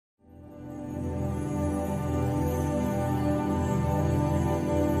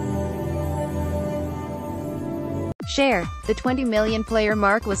Share. The 20 million player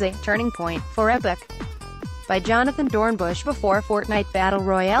mark was a turning point for Epic. By Jonathon Dornbush. Before Fortnite Battle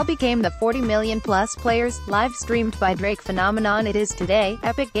Royale became the 40 million plus players, live-streamed by Drake phenomenon it is today,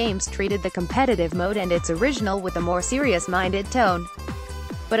 Epic Games treated the competitive mode and its original with a more serious-minded tone.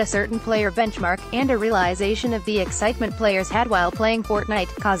 But a certain player benchmark, and a realization of the excitement players had while playing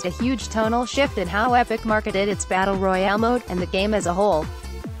Fortnite, caused a huge tonal shift in how Epic marketed its Battle Royale mode, and the game as a whole.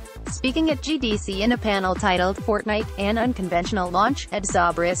 Speaking at GDC in a panel titled Fortnite, an Unconventional Launch, Ed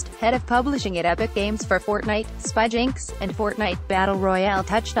Zobrist, head of publishing at Epic Games for Fortnite, Spyjinx, and Fortnite Battle Royale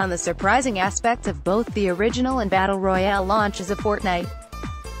touched on the surprising aspects of both the original and Battle Royale launches of Fortnite.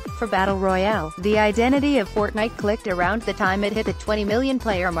 For Battle Royale, the identity of Fortnite clicked around the time it hit the 20 million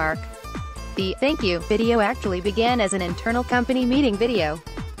player mark. The "thank you" video actually began as an internal company meeting video.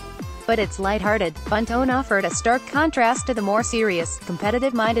 But its lighthearted, fun tone offered a stark contrast to the more serious,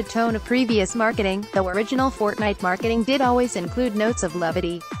 competitive-minded tone of previous marketing, though original Fortnite marketing did always include notes of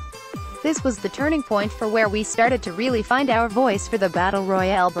levity. This was the turning point for where we started to really find our voice for the Battle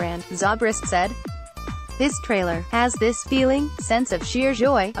Royale brand, Zobrist said. This trailer has this sense of sheer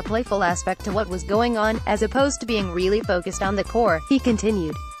joy, a playful aspect to what was going on, as opposed to being really focused on the core, he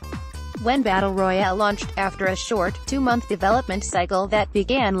continued. When Battle Royale launched, after a short, 2-month development cycle that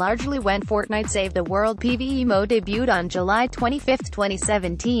began largely when Fortnite Save the World PvE mode debuted on July 25,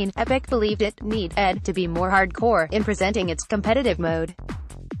 2017, Epic believed it needed to be more hardcore in presenting its competitive mode.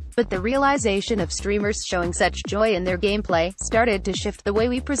 But the realization of streamers showing such joy in their gameplay started to shift the way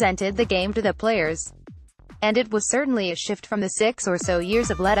we presented the game to the players. And it was certainly a shift from the 6 or so years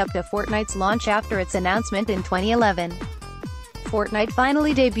of lead-up to Fortnite's launch after its announcement in 2011. Fortnite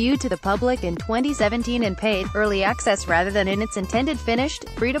finally debuted to the public in 2017 in paid, early access rather than in its intended finished,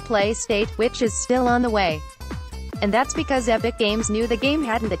 free-to-play state, which is still on the way. And that's because Epic Games knew the game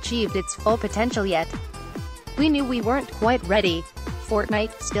hadn't achieved its full potential yet. We knew we weren't quite ready.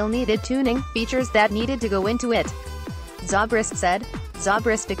 Fortnite still needed tuning, features that needed to go into it. Zobrist said.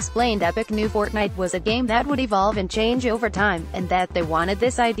 Zobrist explained Epic knew Fortnite was a game that would evolve and change over time, and that they wanted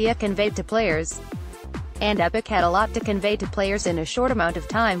this idea conveyed to players. And Epic had a lot to convey to players in a short amount of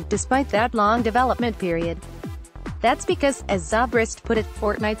time, despite that long development period. That's because, as Zobrist put it,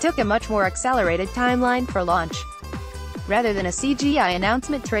 Fortnite took a much more accelerated timeline for launch. Rather than a CGI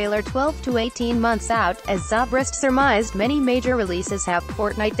announcement trailer 12 to 18 months out, as Zobrist surmised many major releases have,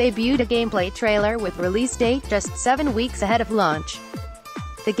 Fortnite debuted a gameplay trailer with release date just 7 weeks ahead of launch.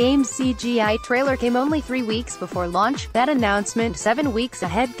 The game's CGI trailer came only 3 weeks before launch. That announcement 7 weeks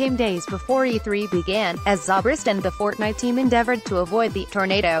ahead came days before E3 began, as Zobrist and the Fortnite team endeavored to avoid the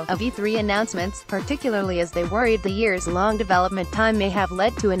tornado of E3 announcements, particularly as they worried the years-long development time may have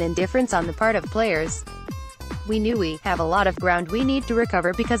led to an indifference on the part of players. We knew we have a lot of ground we need to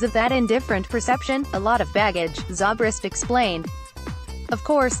recover because of that indifferent perception, a lot of baggage, Zobrist explained. Of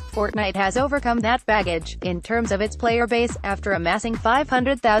course, Fortnite has overcome that baggage. In terms of its player base, after amassing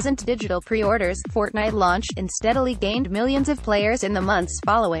 500,000 digital pre-orders, Fortnite launched and steadily gained millions of players in the months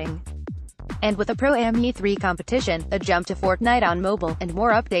following. And with a Pro-Am E3 competition, a jump to Fortnite on mobile, and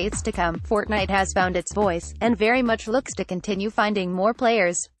more updates to come, Fortnite has found its voice, and very much looks to continue finding more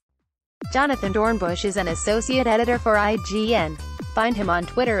players. Jonathon Dornbush is an associate editor for IGN. Find him on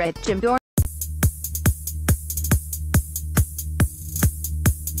Twitter at @JimDorn.